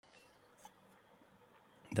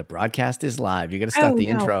The broadcast is live. You got to start the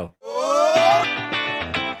intro.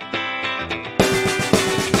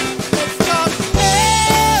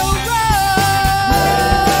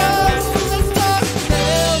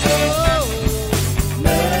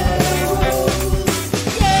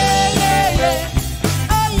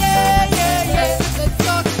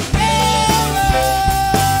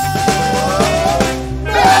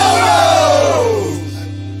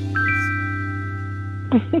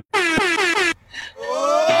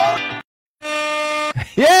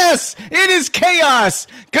 Yes, it is chaos.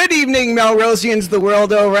 Good evening, Melrosians the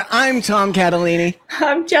world over. I'm Tom Catalini.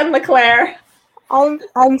 I'm Jen LeClaire. I'm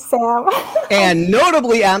Sam. And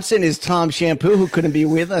notably absent is Tom Shampoo, who couldn't be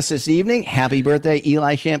with us this evening. Happy birthday,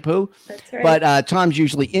 Eli Shampoo. That's right. But Tom's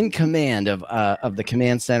usually in command of the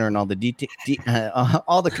command center and all the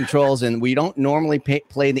all the controls, and we don't normally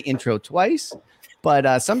play the intro twice.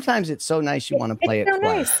 But sometimes it's so nice you want to play it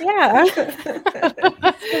twice. Nice, yeah.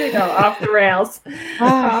 There we go, off the rails.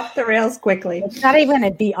 Off the rails quickly. It's not even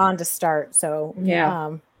going to be on to start, so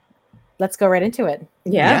yeah. Let's go right into it.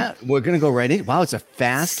 Yeah, we're going to go right in. Wow, it's a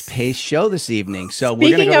fast-paced show this evening. So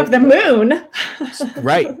speaking we're going to of the moon.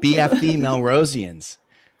 Right, BFD Melrosians.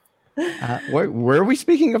 Where are we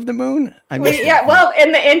speaking of the moon? Well,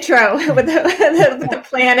 in the intro with the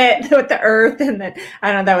planet, with the Earth, and then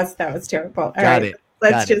I don't know. That was terrible. All Got right, it.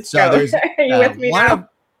 let's just go. Are you with me now?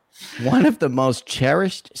 One of the most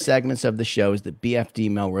cherished segments of the show is the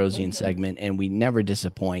BFD Melrosian segment, and we never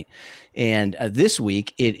disappoint. And this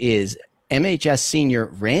week it is MHS senior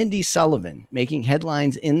Randy Sullivan making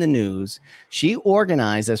headlines in the news. She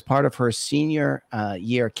organized, as part of her senior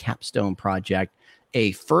year capstone project,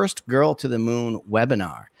 a First Girl to the Moon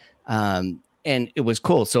webinar. And it was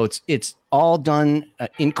cool. So it's all done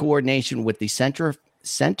in coordination with the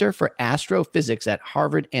Center for Astrophysics at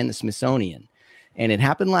Harvard and the Smithsonian. And it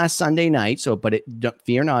happened last Sunday night.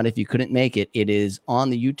 Fear not if you couldn't make it. It is on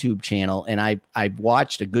the YouTube channel, and I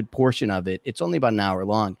watched a good portion of it. It's only about an hour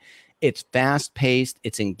long. It's fast-paced.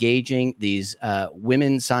 It's engaging. These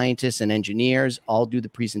women scientists and engineers all do the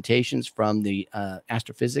presentations from the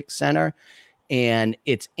Astrophysics Center. And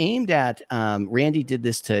it's aimed at, Randy did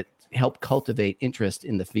this to help cultivate interest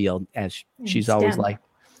in the field, as she's STEM. Always like,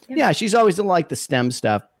 she's always liked the STEM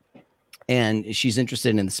stuff. And she's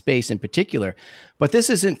interested in the space in particular. But this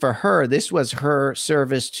isn't for her. This was her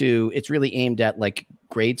service to, it's really aimed at like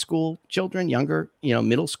grade school children, younger,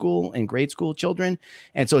 middle school and grade school children.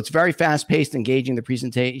 And so it's very fast paced, engaging. The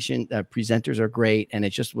presentation, presenters are great. And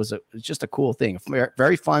it's just a cool thing. A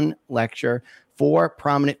very fun lecture. 4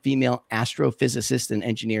 prominent female astrophysicists and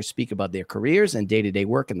engineers speak about their careers and day-to-day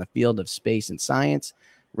work in the field of space and science.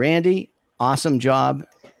 Randy, awesome job.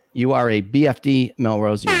 You are a BFD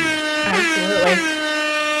Melrosian. Absolutely.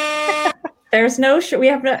 There's we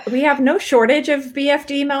have no shortage of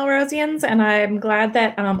BFD Melrosians, and I'm glad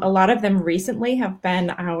that a lot of them recently have been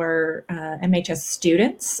our MHS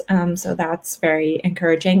students. So that's very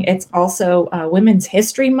encouraging. It's also Women's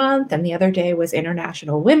History Month, and the other day was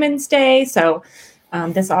International Women's Day. So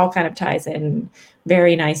this all kind of ties in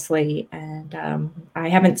very nicely. And I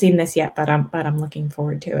haven't seen this yet, but I'm looking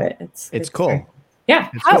forward to it. It's cool. Great. Yeah.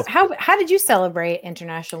 How did you celebrate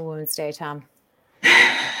International Women's Day, Tom?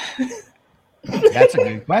 That's a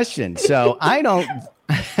good question. So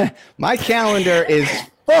my calendar is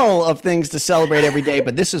full of things to celebrate every day,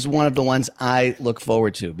 but this is one of the ones I look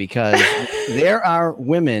forward to because there are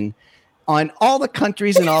women on all the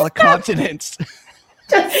countries and all the continents.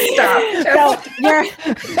 Just stop.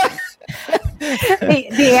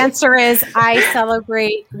 The answer is I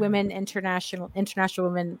celebrate International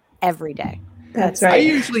Women every day. That's right. I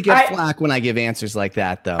usually get flack when I give answers like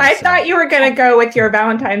that, though. I thought you were going to go with your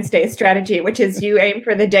Valentine's Day strategy, which is you aim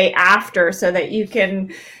for the day after so that you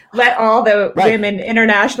can let all the women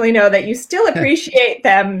internationally know that you still appreciate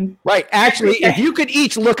them. Right. Actually, if you could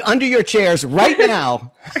each look under your chairs right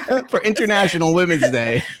now for International Women's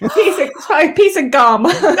Day. A piece of gum.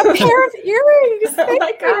 A pair of earrings. Oh,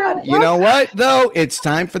 my God. You know what, though? It's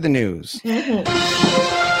time for the news. Mm-hmm.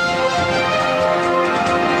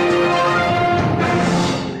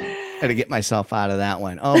 Got to get myself out of that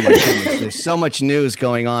one. Oh my goodness, there's so much news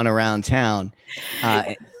going on around town. Sam,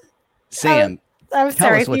 I'm tell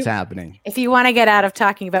sorry, us what's happening. If you want to get out of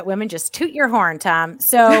talking about women, just toot your horn, Tom.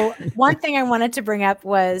 So one thing I wanted to bring up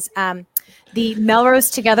was the Melrose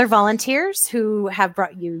Together volunteers who have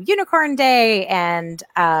brought you Unicorn Day and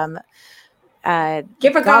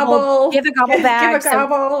give a gobble bag. Give a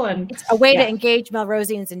gobble. And it's a way to engage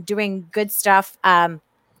Melrosians in doing good stuff.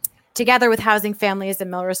 Together with Housing Families, the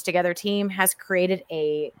Melrose Together team has created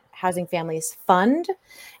a Housing Families Fund.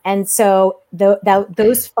 And so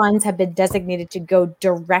those funds have been designated to go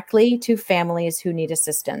directly to families who need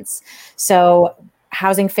assistance. So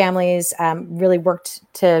Housing Families really worked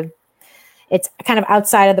it's kind of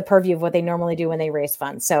outside of the purview of what they normally do when they raise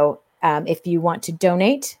funds. So if you want to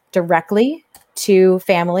donate directly to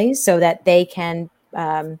families so that they can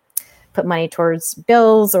put money towards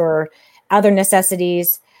bills or other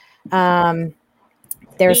necessities,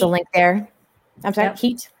 there's a link there. I'm sorry, Yep.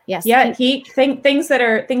 Heat. Yes. Yeah, things that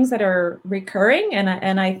are recurring,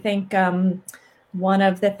 and I think one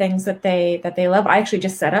of the things that they love. I actually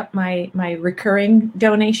just set up my recurring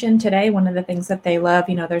donation today. One of the things that they love,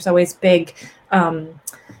 there's always big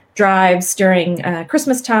drives during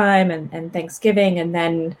Christmas time and Thanksgiving, and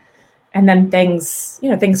then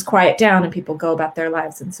things quiet down and people go about their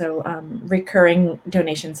lives. And so recurring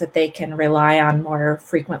donations that they can rely on more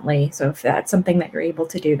frequently. So if that's something that you're able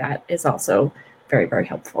to do, that is also very, very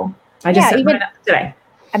helpful. I just set mine up today.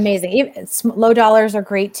 Amazing. Even low dollars are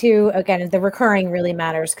great too. Again, the recurring really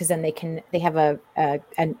matters because then they have a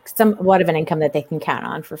somewhat of an income that they can count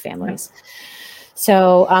on for families. Yeah.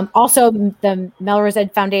 So also the Melrose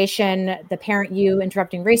Ed Foundation, the Parent You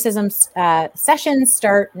Interrupting Racism sessions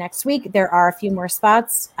start next week. There are a few more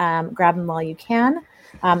spots. Grab them while you can.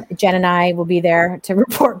 Jen and I will be there to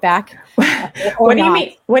report back. What do you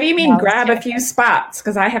mean? What do you mean? Grab a few spots?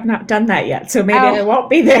 Because I have not done that yet, so maybe I won't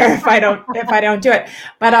be there if I don't do it.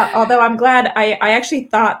 But although I'm glad, I actually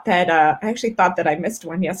thought that I missed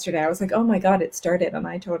one yesterday. I was like, oh my God, it started, and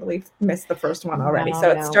I totally missed the first one already.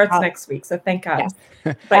 So it starts next week. So thank God.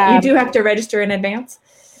 Yes. But you do have to register in advance.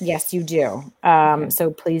 Yes, you do.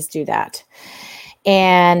 So please do that.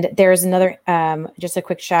 And there's another, just a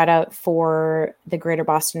quick shout out for the Greater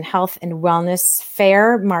Boston Health and Wellness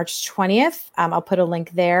Fair, March 20th. I'll put a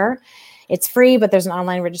link there. It's free, but there's an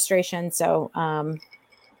online registration. So I'll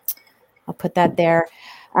put that there.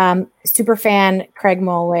 Superfan Craig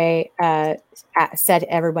Mulway said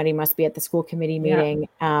everybody must be at the school committee meeting.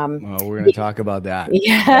 Yeah. Well, we're going to talk about that.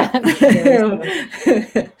 Yeah.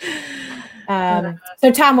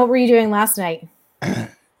 So Tom, what were you doing last night?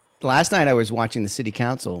 Last night I was watching the city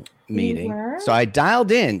council meeting. So I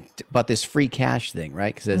dialed in about this free cash thing,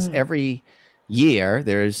 right? Because every year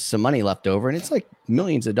there's some money left over, and it's like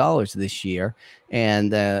millions of dollars this year.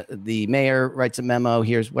 And the mayor writes a memo.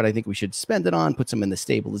 Here's what I think we should spend it on. Puts them in the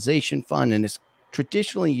stabilization fund, and it's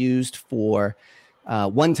traditionally used for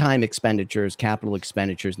one-time expenditures, capital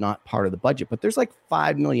expenditures, not part of the budget. But there's like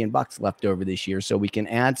 $5 million left over this year, so we can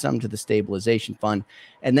add some to the stabilization fund.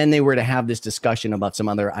 And then they were to have this discussion about some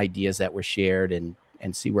other ideas that were shared and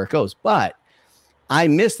see where it goes. But I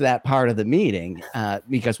missed that part of the meeting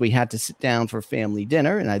because we had to sit down for family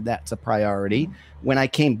dinner, and that's a priority. When I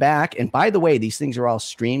came back, and by the way, these things are all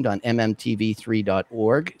streamed on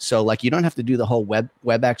mmtv3.org. So like, you don't have to do the whole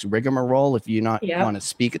WebEx rigmarole if you want to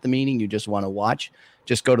speak at the meeting, you just want to watch.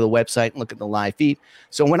 Just go to the website and look at the live feed.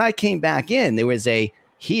 So when I came back in, there was a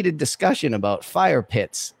heated discussion about fire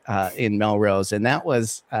pits in Melrose, and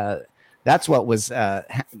that's what was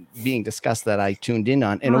being discussed that I tuned in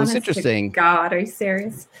on. And it was interesting. God, are you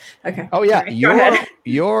serious? Okay. Oh yeah.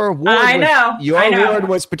 Your ward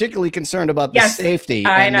was particularly concerned about the safety.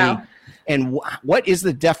 I know. And what is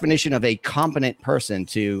the definition of a competent person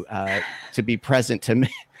to be present to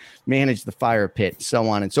manage the fire pit, so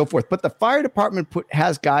on and so forth. But the fire department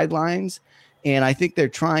has guidelines, and I think they're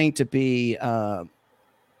trying to be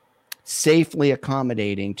safely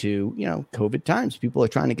accommodating to, COVID times. People are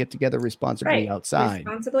trying to get together responsibly outside.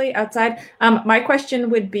 My question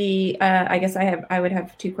would be, I guess I would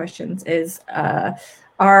have two questions, is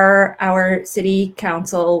are our city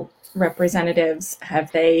council representatives,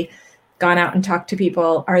 have they gone out and talked to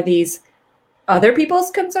people? Are these other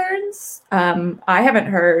people's concerns? I haven't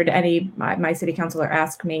heard my city councilor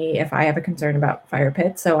ask me if I have a concern about fire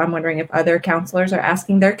pits. So I'm wondering if other councilors are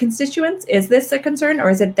asking their constituents, is this a concern,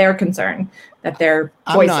 or is it their concern that they're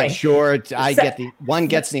voicing? I'm not sure. One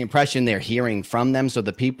gets the impression they're hearing from them. So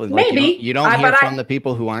the people, maybe you don't hear from the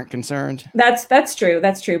people who aren't concerned. That's true.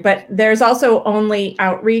 But there's also only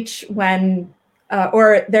outreach when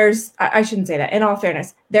I shouldn't say that. In all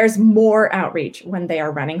fairness, there's more outreach when they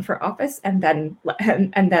are running for office, and then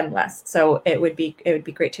less. So it would be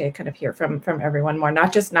great to kind of hear from everyone more,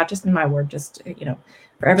 not just in my ward, just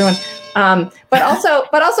for everyone. But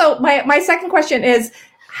also my second question is,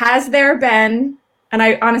 has there been, and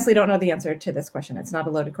I honestly don't know the answer to this question, it's not a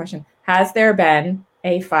loaded question, has there been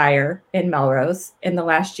a fire in Melrose in the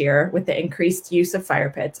last year with the increased use of fire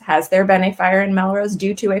pits? Has there been a fire in Melrose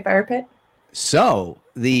due to a fire pit? So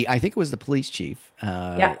I think it was the police chief.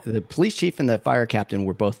 Yeah. The police chief and the fire captain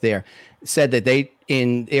were both there. Said that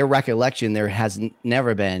in their recollection, there has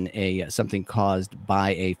never been something caused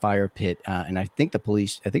by a fire pit. And I think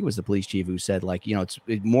it was the police chief who said, like, it's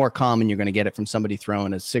more common you're going to get it from somebody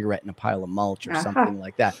throwing a cigarette in a pile of mulch or something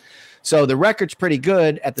like that. So the record's pretty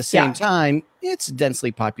good. At the same time, it's a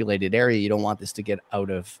densely populated area. You don't want this to get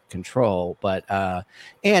out of control. But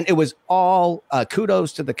and it was all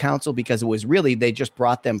kudos to the council, because it was really, they just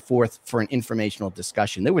brought them forth for an informational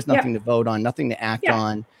discussion. There was nothing to vote on, nothing to act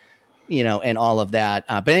on, and all of that.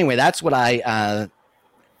 But anyway, that's what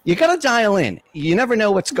you got to dial in. You never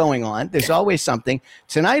know what's going on. There's always something.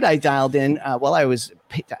 Tonight I dialed in while I was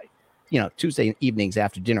Tuesday evenings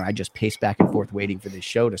after dinner, I just paced back and forth waiting for this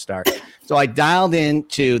show to start. So I dialed in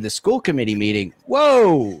to the school committee meeting.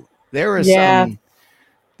 Whoa, there are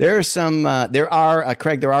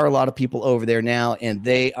Craig, there are a lot of people over there now, and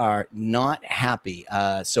they are not happy.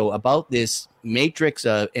 So about this matrix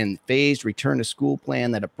and phased return to school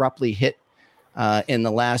plan that abruptly hit in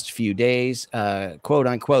the last few days, quote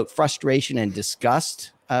unquote, frustration and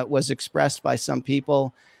disgust was expressed by some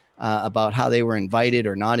people. About how they were invited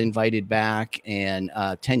or not invited back. And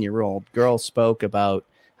a 10-year-old girl spoke about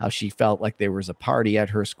how she felt like there was a party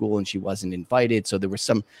at her school and she wasn't invited. So there was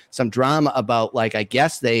some drama about, like, I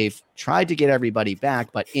guess they've tried to get everybody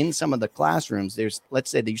back, but in some of the classrooms,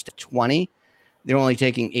 let's say they used to 20, they're only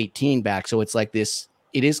taking 18 back. So it's like this,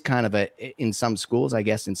 it is kind of in some schools, I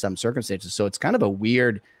guess, in some circumstances. So it's kind of a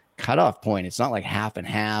weird cutoff point. It's not like half and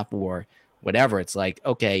half or whatever. It's like,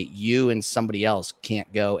 okay, you and somebody else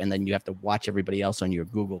can't go, and then you have to watch everybody else on your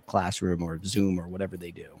Google Classroom or Zoom or whatever they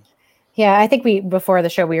do. Yeah, I think before the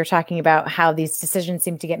show, we were talking about how these decisions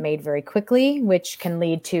seem to get made very quickly, which can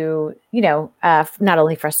lead to, not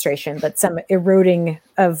only frustration, but some eroding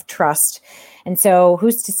of trust. And so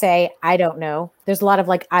who's to say, I don't know. There's a lot of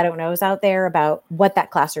I don't knows out there about what that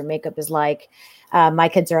classroom makeup is like. My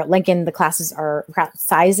kids are at Lincoln. The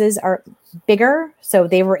sizes are bigger. So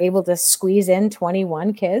they were able to squeeze in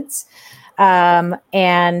 21 kids.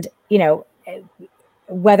 And,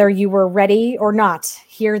 whether you were ready or not,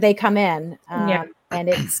 here they come in.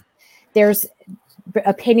 And there's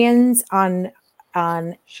opinions on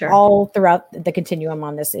all throughout the continuum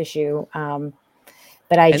on this issue.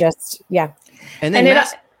 But And then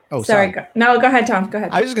sorry. No, go ahead, Tom. Go ahead.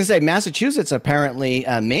 I was going to say, Massachusetts apparently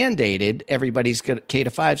mandated everybody's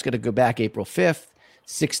K-5 is going to go back April 5th,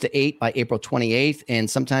 6 to 8 by April 28th. And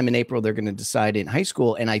sometime in April, they're going to decide in high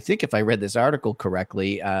school. And I think if I read this article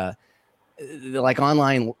correctly,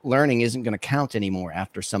 online learning isn't going to count anymore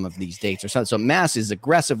after some of these dates or something. So Mass is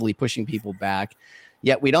aggressively pushing people back,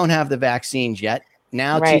 yet we don't have the vaccines yet.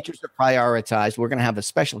 Now teachers are prioritized. We're going to have a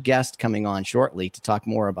special guest coming on shortly to talk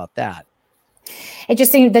more about that. It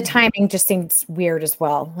just seemed, the timing just seems weird as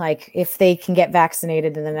well. Like, if they can get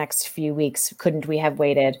vaccinated in the next few weeks, couldn't we have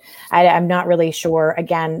waited? I'm not really sure.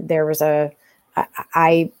 Again,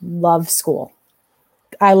 I love school.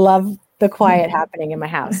 I love the quiet happening in my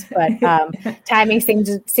house, but timing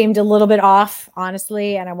seemed a little bit off,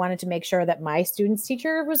 honestly. And I wanted to make sure that my student's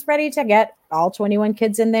teacher was ready to get all 21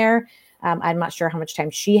 kids in there. I'm not sure how much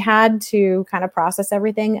time she had to kind of process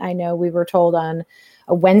everything. I know we were told on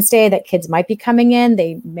a Wednesday that kids might be coming in.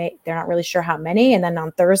 They're not really sure how many. And then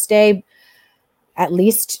on Thursday, at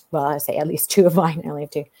least two of mine, I only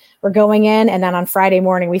have two, were going in. And then on Friday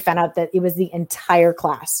morning, we found out that it was the entire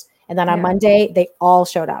class. And then on Monday, they all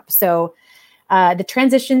showed up. So the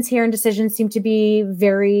transitions here and decisions seem to be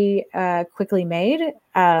very quickly made.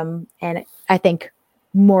 And I think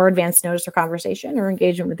more advanced notice or conversation or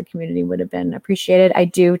engagement with the community would have been appreciated. I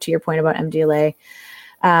do, to your point about MDLA,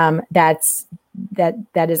 that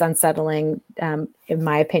is unsettling, in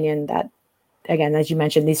my opinion, that, again, as you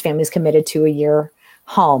mentioned, these families committed to a year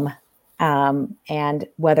home, and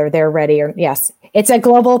whether they're ready or, yes, it's a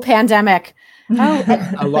global pandemic.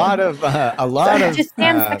 A lot of just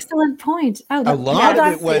Sam's excellent point. A lot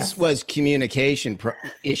of it was communication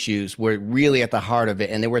issues were really at the heart of it,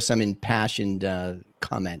 and there were some impassioned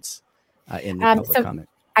comments in the public comment.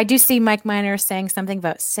 I do see Mike Miner saying something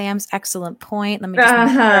about Sam's excellent point. Let me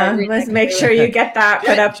let's make sure you get that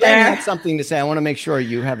put up Jen there. had something to say. I want to make sure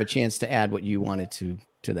you have a chance to add what you wanted to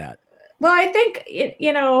that. Well, I think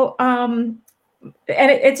and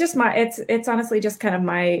it's just it's honestly just kind of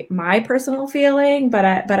my personal feeling, but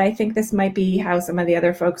I think this might be how some of the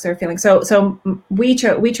other folks are feeling. So we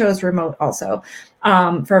chose remote also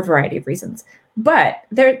for a variety of reasons, but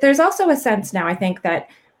there's also a sense now, I think, that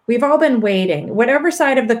we've all been waiting, whatever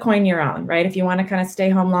side of the coin you're on, right? If you want to kind of stay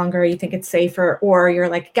home longer, you think it's safer, or you're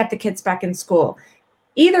like, get the kids back in school.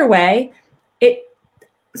 Either way,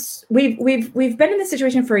 we've been in this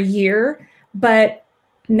situation for a year, but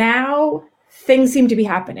now things seem to be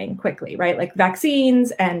happening quickly, right? Like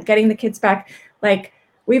vaccines and getting the kids back. Like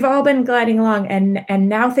we've all been gliding along, and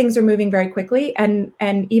now things are moving very quickly. And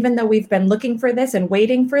even though we've been looking for this and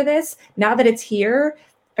waiting for this, now that it's here,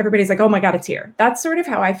 everybody's like, oh my God, it's here. That's sort of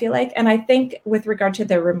how I feel like. And I think with regard to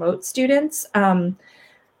the remote students,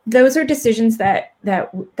 those are decisions that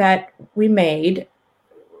we made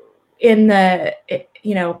in the,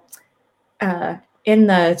 in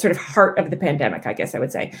the sort of heart of the pandemic, I guess I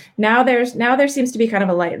would say. Now there seems to be kind of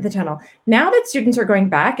a light at the tunnel. Now that students are going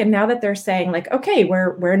back, and now that they're saying like, okay,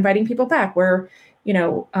 we're inviting people back.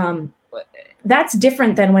 That's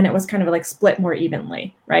different than when it was kind of like split more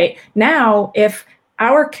evenly, right? Now, if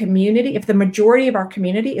the majority of our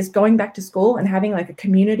community is going back to school and having like a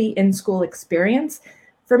community in school experience,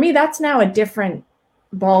 for me, that's now a different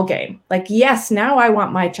ball game. Like, yes, now I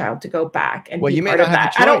want my child to go back and be part of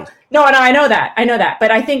that. I know that.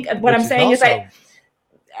 But I think what I'm saying is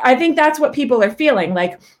I think that's what people are feeling.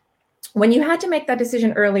 Like when you had to make that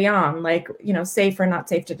decision early on, like, safe or not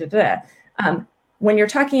safe, when you're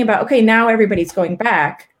talking about, okay, now everybody's going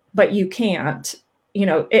back, but you can't,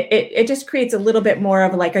 it just creates a little bit more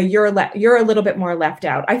of like you're a little bit more left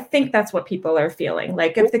out. I think that's what people are feeling.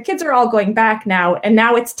 Like if the kids are all going back now, and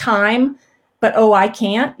now it's time, but I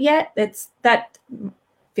can't yet. That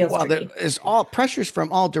feels tricky. There's all pressures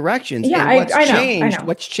from all directions. Yeah, and I know.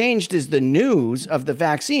 What's changed is the news of the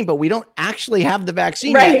vaccine, but we don't actually have the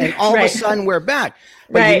vaccine yet, and all of a sudden we're back.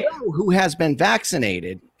 But who has been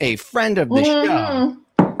vaccinated? A friend of the show.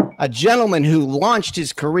 A gentleman who launched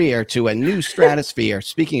his career to a new stratosphere.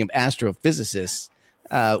 Speaking of astrophysicists,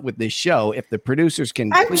 with this show, if the producers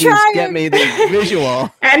can please get me the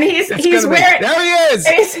visual. And he's wearing. There he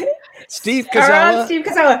is. Steve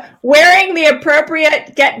Koczela wearing the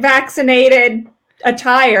appropriate get vaccinated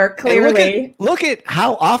attire. Clearly, look at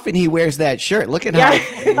how often he wears that shirt. Look at how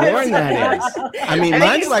worn that is. I mean,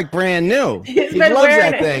 mine's like brand new. He loves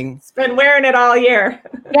that thing. He's been wearing it all year.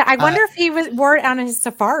 Yeah, I wonder if he wore it on his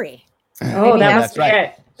safari. Oh, that must be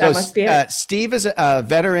it. That must be it. Steve is a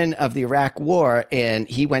veteran of the Iraq War, and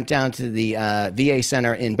he went down to the VA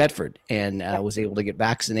center in Bedford and was able to get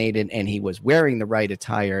vaccinated, and he was wearing the right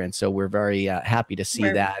attire. And so we're very happy to see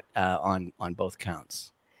that on both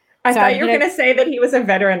counts. I thought you were going to say that he was a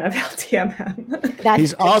veteran of LTMM.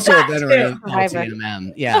 He's also a veteran of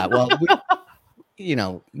LTMM. Yeah, well,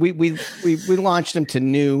 we launched him to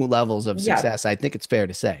new levels of success. I think it's fair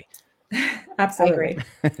to say. Absolutely.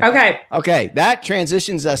 Okay. That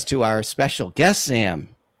transitions us to our special guest, Sam.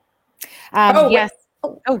 Yes.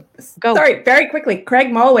 Oh, go. Sorry, very quickly. Craig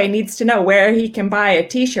Mulway needs to know where he can buy a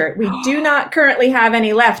t-shirt. We do not currently have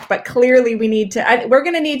any left, but clearly we need to. We're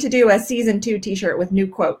going to need to do a season 2 t-shirt with new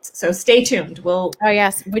quotes. So stay tuned. We'll. Oh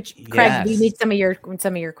yes. Craig, we need some of your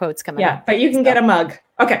quotes coming. Yeah, but you can get a mug.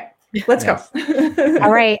 Okay. Let's go.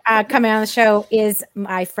 All right. Coming on the show is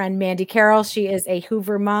my friend Mandy Carroll. She is a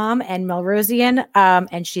Hoover mom and Melrosian,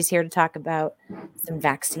 and she's here to talk about some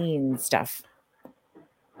vaccine stuff.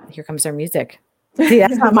 Here comes our music. See,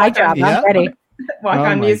 that's not my job. Yeah. I'm ready. Walk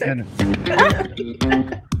on music. There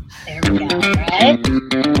we go. Right?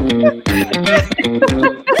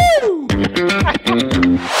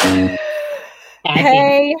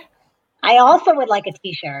 Hey. I also would like a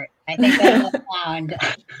t-shirt. I think that's a sound.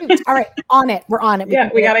 All right, on it. We're on it.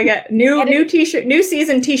 We gotta get new t-shirt, new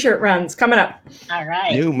season t-shirt runs coming up. All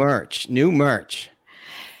right. New merch.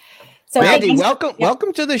 So Mandy,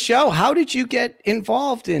 welcome to the show. How did you get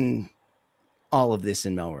involved in all of this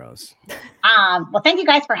in Melrose? Well, thank you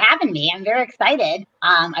guys for having me. I'm very excited.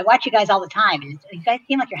 I watch you guys all the time, and you guys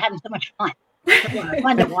seem like you're having so much fun. It's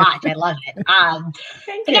fun to watch. I love it.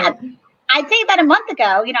 Thank you. Yeah, I'd say about a month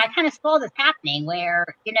ago, I kind of saw this happening where,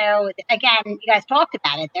 again, you guys talked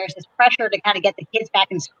about it. There's this pressure to kind of get the kids back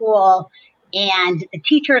in school, and the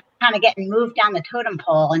teachers kind of getting moved down the totem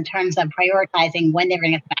pole in terms of prioritizing when they were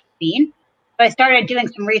going to get the vaccine. So I started doing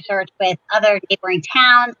some research with other neighboring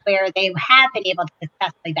towns where they have been able to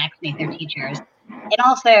successfully vaccinate their teachers. And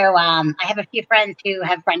also, I have a few friends who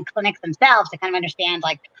have run clinics themselves to kind of understand,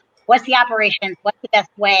 like, what's the operations, what's the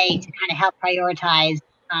best way to kind of help prioritize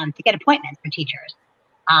to get appointments for teachers.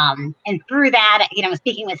 And through that,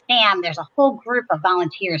 speaking with Sam, there's a whole group of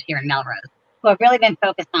volunteers here in Melrose who have really been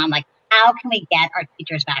focused on, like, how can we get our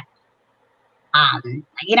teachers back? I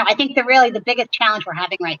think the biggest challenge we're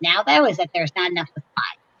having right now, though, is that there's not enough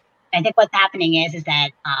supply. I think what's happening is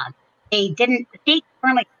that the state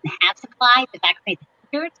currently didn't have supply to vaccinate the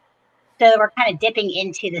teachers. So we're kind of dipping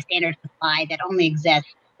into the standard supply that only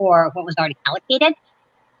exists for what was already allocated.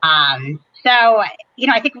 So,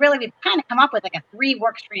 I think really we've kind of come up with like a 3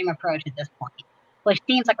 work stream approach at this point, which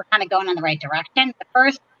seems like we're kind of going in the right direction. The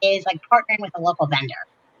first is like partnering with a local vendor.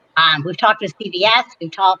 We've talked with CVS,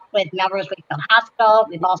 we've talked with Melrose Wakefield Hospital.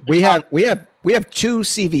 We've also we have 2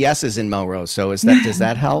 CVSs in Melrose. So does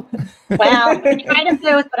that help? Well, we tried them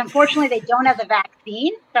both, but unfortunately they don't have the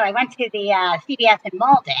vaccine. So I went to the CVS in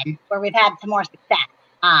Malden, where we've had some more success.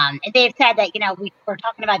 And they've said that we were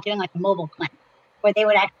talking about doing like a mobile clinic where they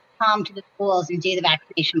would actually come to the schools and do the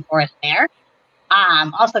vaccination for us there.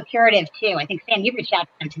 Also Curative too. I think Sam, you reached out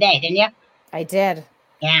to them today, didn't you? I did.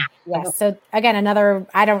 Yeah. Yes. So again,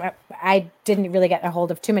 I didn't really get a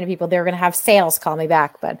hold of too many people. They were going to have sales call me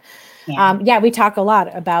back, but we talk a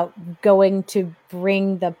lot about going to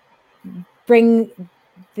bring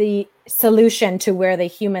the solution to where the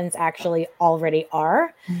humans actually already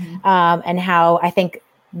are, and how I think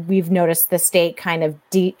we've noticed the state kind of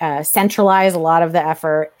centralize a lot of the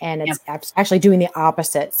effort, and it's actually doing the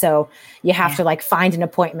opposite. So you have to like find an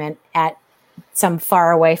appointment at some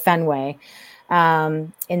faraway Fenway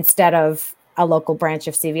instead of a local branch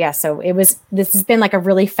of CVS. So this has been like a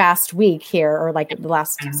really fast week here, or like the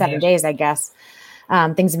last 7 days, I guess.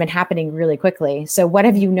 Things have been happening really quickly. So what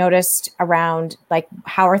have you noticed around, like,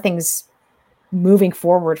 how are things moving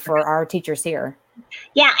forward for our teachers here?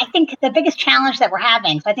 Yeah, I think the biggest challenge that we're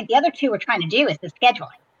having, so I think the other 2 we're trying to do is the scheduling.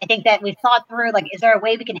 I think that we've thought through, like, is there a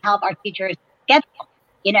way we can help our teachers schedule?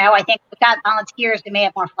 I think we've got volunteers who may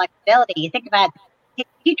have more flexibility. You think about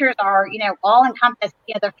teachers are, all encompassed,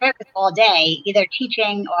 they're focused all day, either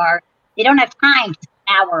teaching or they don't have time to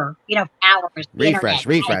hours. Refresh.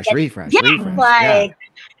 Yeah,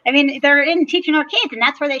 I mean, they're in teaching our kids, and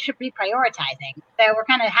that's where they should be prioritizing. So we're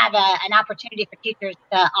kind of have an opportunity for teachers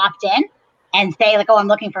to opt in and say, like, oh, I'm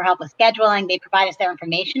looking for help with scheduling. They provide us their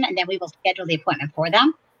information, and then we will schedule the appointment for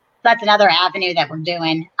them. So that's another avenue that we're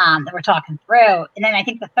doing, that we're talking through. And then I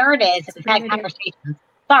think the third is that we've had conversations.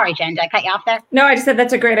 Sorry, Jen, did I cut you off there? No, I just said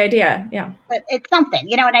that's a great idea. Yeah. But it's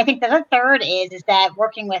something, and I think the third is that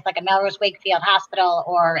working with like a Melrose Wakefield Hospital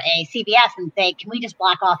or a CVS and say, can we just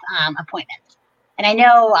block off appointments? And I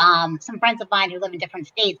know some friends of mine who live in different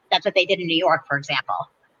states, that's what they did in New York, for example.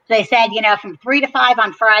 So they said, from 3 to 5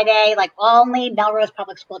 on Friday, like only Melrose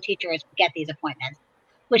Public School teachers get these appointments,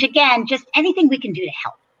 which again, just anything we can do to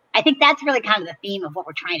help. I think that's really kind of the theme of what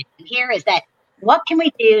we're trying to do here is that what can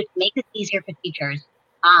we do to make this easier for teachers?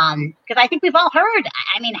 Because I think we've all heard,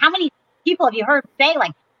 I mean, how many people have you heard say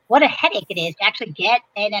like what a headache it is to actually get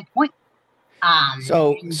an appointment?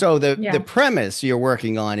 So the premise you're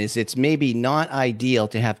working on is it's maybe not ideal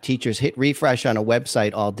to have teachers hit refresh on a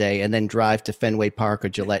website all day and then drive to Fenway Park or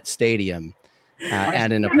Gillette Stadium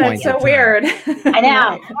at an appointment. That's so weird. I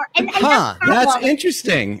know. That's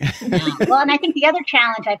interesting. Well, and I think the other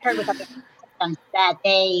challenge I've heard with other systems that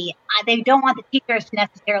they don't want the teachers to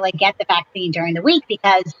necessarily get the vaccine during the week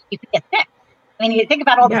because you could get sick. I mean, you think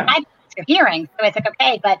about all the side effects you're hearing. So it's like,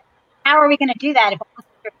 okay, but how are we going to do that if we're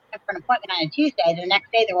for an appointment on a Tuesday, the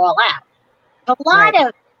next day they're all out? So a lot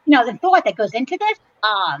of, the thought that goes into this.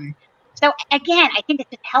 So again, I think it's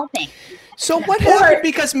just helping. So what happened?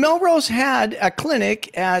 Because Melrose had a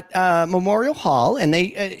clinic at Memorial Hall, and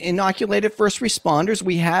they inoculated first responders.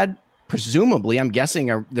 We had, presumably, I'm guessing,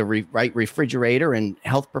 the right refrigerator and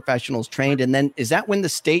health professionals trained. And then is that when the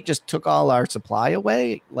state just took all our supply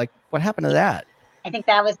away? Like, what happened to that? I think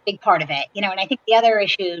that was a big part of it, and I think the other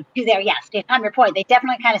issue too there, yes, to your point, they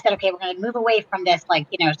definitely kind of said, okay, we're going to move away from this, like,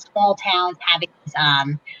 small towns having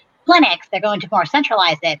clinics. They're going to more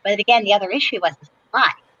centralize it. But again, the other issue was the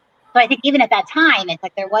supply. So I think even at that time, it's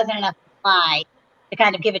like there wasn't enough supply to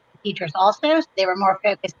kind of give it to teachers also. So they were more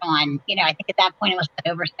focused on, I think at that point it was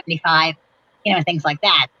over 75, things like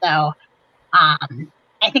that. So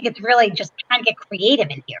I think it's really just trying to get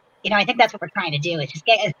creative in here. I think that's what we're trying to do is just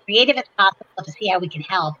get as creative as possible to see how we can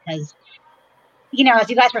help. Because, as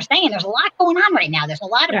you guys were saying, there's a lot going on right now. There's a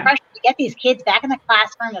lot of pressure to get these kids back in the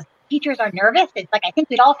classroom. As teachers are nervous. It's like, I think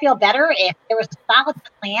we'd all feel better if there was a solid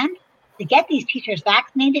plan to get these teachers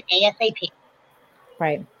vaccinated ASAP.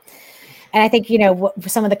 Right. And I think,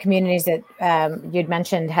 some of the communities that you'd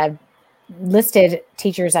mentioned have listed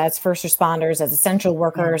teachers as first responders, as essential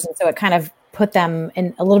workers. And so it kind of put them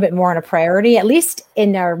in a little bit more on a priority, at least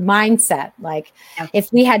in their mindset. Like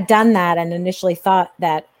if we had done that and initially thought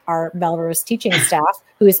that our Melrose teaching staff,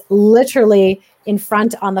 who is literally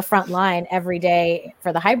on the front line every day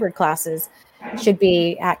for the hybrid classes, should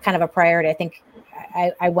be at kind of a priority, I think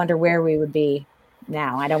I wonder where we would be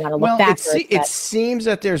now. I don't want to look backwards. It seems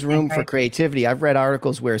that there's room for creativity. I've read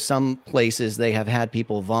articles where some places they have had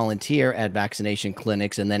people volunteer at vaccination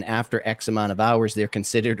clinics, and then after X amount of hours, they're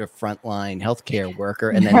considered a frontline healthcare worker,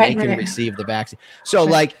 and then they can receive the vaccine. So,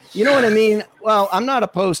 like, you know what I mean? Well, I'm not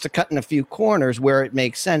opposed to cutting a few corners where it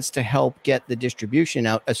makes sense to help get the distribution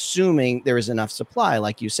out, assuming there is enough supply,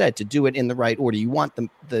 like you said, to do it in the right order. You want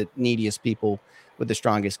the neediest people with the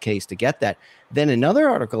strongest case to get that. Then another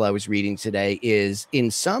article I was reading today is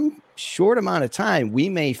in some short amount of time, we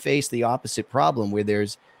may face the opposite problem where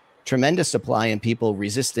there's tremendous supply and people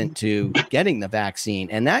resistant to getting the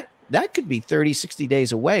vaccine. And that could be 30, 60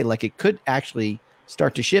 days away. Like it could actually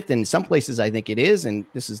start to shift. In some places, I think it is. And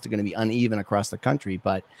this is going to be uneven across the country,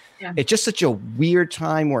 but it's just such a weird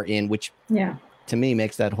time we're in, which to me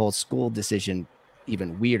makes that whole school decision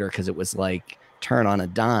even weirder, because it was like turn on a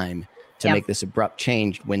dime to make this abrupt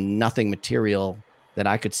change when nothing material that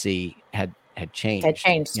I could see had changed.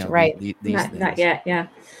 Right? Not yet. Yeah.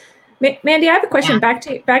 Mandy, I have a question. Back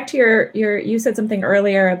to your. You said something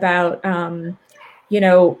earlier about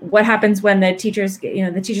what happens when the teachers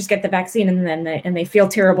get the vaccine and then they feel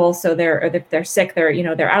terrible, so they're sick.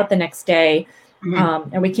 They're out the next day,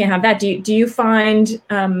 and we can't have that. Do you find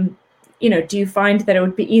do you find that it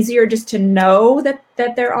would be easier just to know that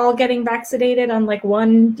they're all getting vaccinated on like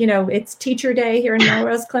one, it's teacher day here in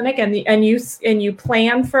Melrose Clinic, and you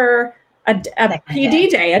plan for a PD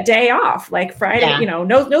day, a day off, like Friday,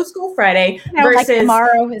 no school Friday, versus like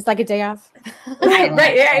tomorrow is like a day off. right,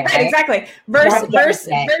 exactly. Versus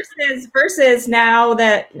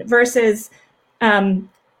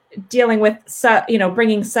dealing with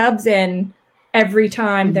bringing subs in every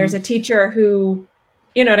time there's a teacher who.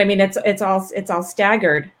 You know what I mean? It's all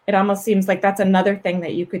staggered. It almost seems like that's another thing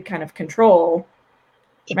that you could kind of control,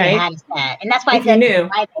 right? And that's why I said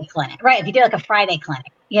Friday clinic, right? If you do like a Friday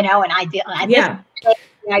clinic, an ideal,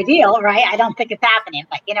 right? I don't think it's happening,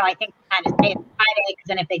 but I think kind of stay Friday, because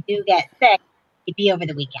then if they do get sick, it'd be over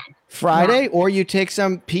the weekend. Friday, or you take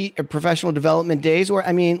some professional development days, or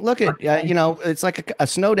look at it's like a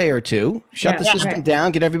snow day or two. Shut the system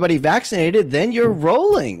down, get everybody vaccinated, then you're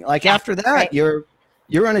rolling. Like after that,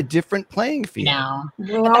 you're on a different playing field. No.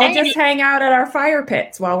 We'll all just hang out at our fire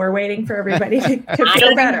pits while we're waiting for everybody to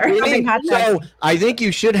feel better. So I think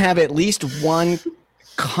you should have at least one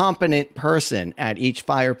competent person at each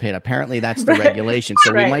fire pit. Apparently that's the regulation.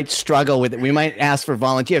 So we might struggle with it. We might ask for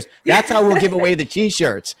volunteers. That's how we'll give away the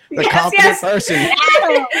t-shirts. The competent person.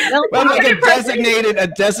 Well, like a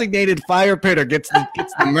designated fire pitter gets the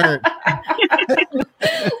merch.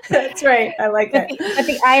 That's right. I like that. But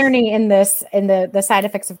the irony in this, in the side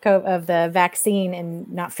effects of the vaccine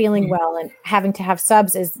and not feeling well and having to have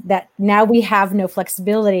subs, is that now we have no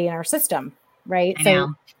flexibility in our system, right?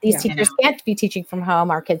 So these teachers can't be teaching from home.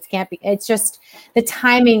 Our kids can't be. It's just the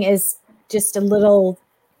timing is just a little.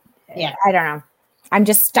 I don't know. I'm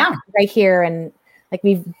just stuck right here, and like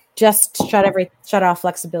we've just shut off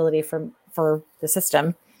flexibility for the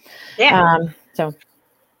system. Yeah. So.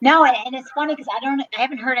 No, and it's funny because I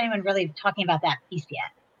haven't heard anyone really talking about that piece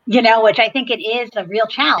yet, which I think it is a real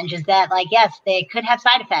challenge, is that like, yes, they could have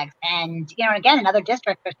side effects. And, again, another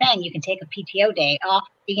district are saying you can take a PTO day off,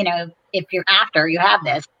 if you're after you have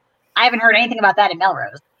this. I haven't heard anything about that in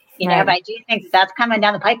Melrose, but I do think that's coming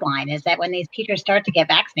down the pipeline, is that when these teachers start to get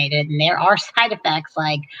vaccinated and there are side effects,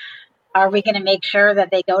 like, are we going to make sure that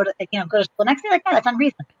they go to school next day? Like, no, that's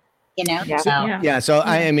unreasonable. So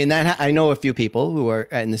I mean that I know a few people who are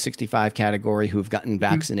in the 65 category who've gotten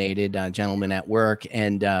vaccinated, gentlemen at work,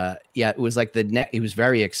 and it was like he was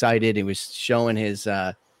very excited. He was showing his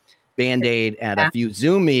Band-Aid at a few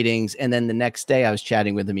Zoom meetings, and then the next day I was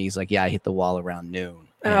chatting with him. He's like, I hit the wall around noon.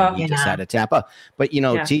 And he just had to tap up. But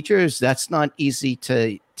teachers, that's not easy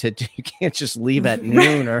to do. You can't just leave at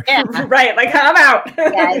noon or right. Like, I'm out.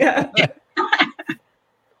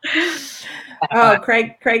 Oh,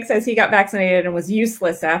 Craig says he got vaccinated and was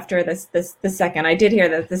useless after the second. I did hear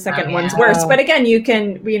that the second one's worse, but again, you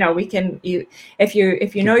can, if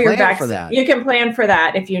you know your vaccine, you can plan for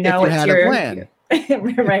that. If you know it's your plan.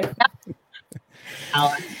 Right.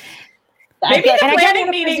 Maybe the planning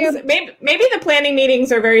meetings. Maybe the planning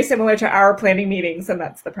meetings are very similar to our planning meetings, and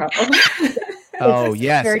that's the problem. Oh,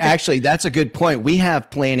 yes. Actually, that's a good point. We have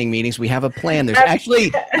planning meetings. We have a plan. There's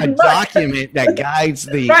actually a document that guides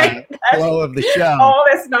the flow of the show. All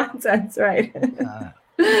this nonsense, right? And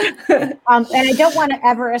I don't want to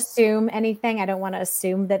ever assume anything. I don't want to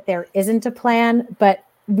assume that there isn't a plan, but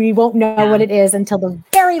we won't know what it is until the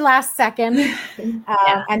very last second. And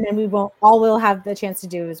then all we'll have the chance to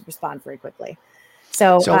do is respond very quickly.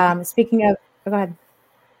 So speaking of, go ahead.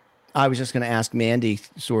 I was just going to ask Mandy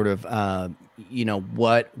sort of,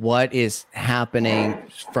 what is happening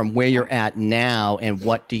from where you're at now, and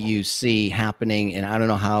what do you see happening? And I don't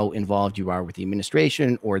know how involved you are with the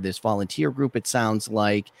administration or this volunteer group. It sounds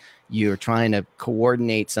like you're trying to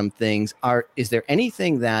coordinate some things. Is there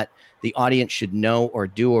anything that the audience should know or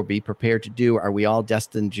do or be prepared to do? Are we all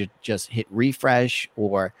destined to just hit refresh,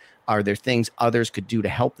 or are there things others could do to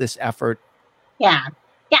help this effort? Yeah.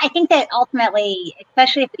 Yeah, I think that ultimately,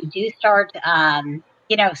 especially if we do start,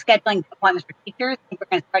 scheduling appointments for teachers, I think we're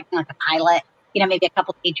going to start doing like a pilot, maybe a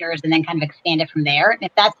couple teachers, and then kind of expand it from there. And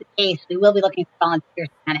if that's the case, we will be looking for volunteers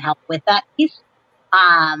to kind of help with that piece.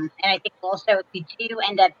 And I think also if we do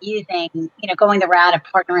end up using, going the route of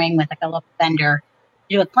partnering with like a local vendor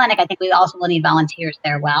to do a clinic, I think we also will need volunteers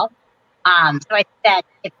there well. So I think that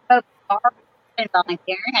if folks are in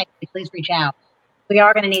volunteering, I think please reach out. We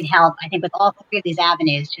are going to need help, I think, with all three of these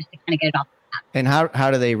avenues just to kind of get it off the map. And how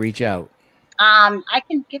do they reach out? I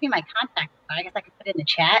can give you my contact, but I guess I can put it in the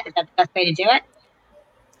chat. Is that the best way to do it?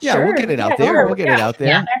 Yeah, Sure. we'll get it out there. Sure. We'll get it out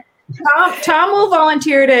there. Tom will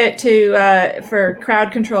volunteer to for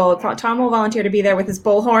crowd control. Tom will volunteer to be there with his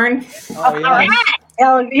bullhorn. Oh, yeah. All right.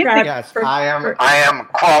 Oh, Yes. I am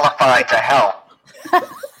qualified to help.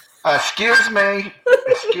 Excuse me.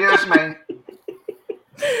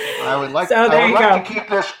 I would like to keep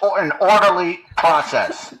this an orderly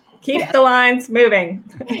process. Keep the lines moving.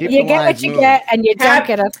 You get what you get, and you don't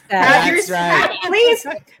get upset.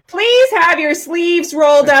 Please have your sleeves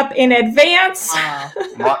rolled up in advance.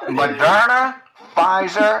 Moderna,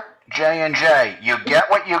 Pfizer, J&J. You get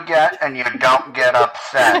what you get, and you don't get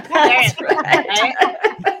upset. That's right.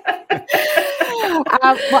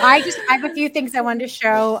 Well, I have a few things I wanted to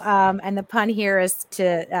show, and the pun here is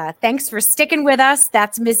to thanks for sticking with us.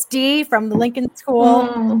 That's Miss D from the Lincoln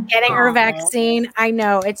School getting her vaccine. I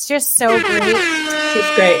know, it's just so great.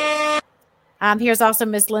 She's great. Here's also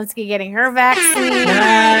Miss Linsky getting her vaccine.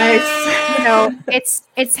 Nice.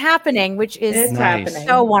 It's happening, which is happening.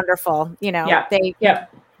 so wonderful.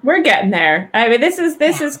 We're getting there. I mean, this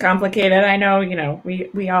is complicated. I know.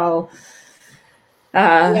 We all. We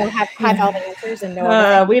don't have all the answers and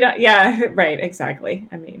know. We don't. Yeah. Right. Exactly.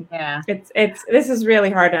 I mean. Yeah. This is really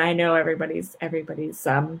hard, and I know everybody's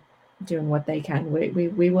doing what they can.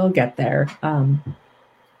 We will get there.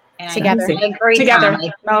 Together. I agree. Together.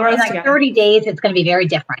 Melrose, in like 30 days, it's going to be very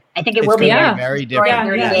different. I think it will be very different.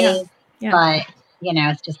 30 days, but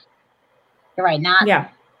it's just you're right.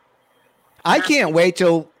 I can't wait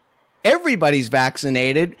till everybody's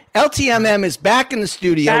vaccinated. LTMM is back in the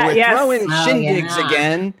studio. We're throwing shindigs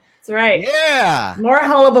again. That's right. Yeah. More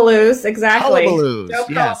hullabaloos. Exactly. Hullabaloos.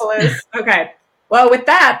 Yes. Hullabaloos. Okay. Well, with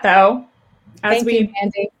that though, Thank you,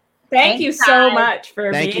 Mandy. Thank you so much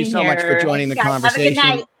for being here. Thank you so much for joining the conversation.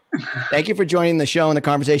 Have a good night. Thank you for joining the show and the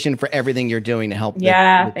conversation, for everything you're doing to help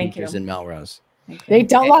the teachers in Melrose. They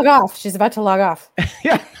don't log off. She's about to log off.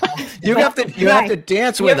 Yeah. You have to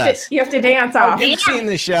dance with us. You have to dance off. You've seen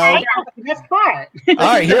the show. The best part. All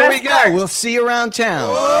right, here we go. We'll see you around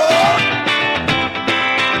town.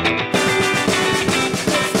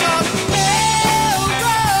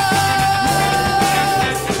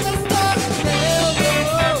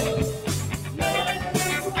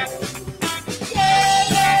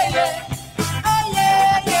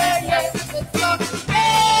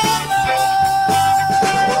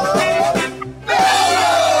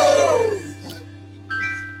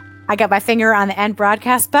 I got my finger on the end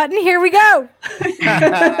broadcast button. Here we go.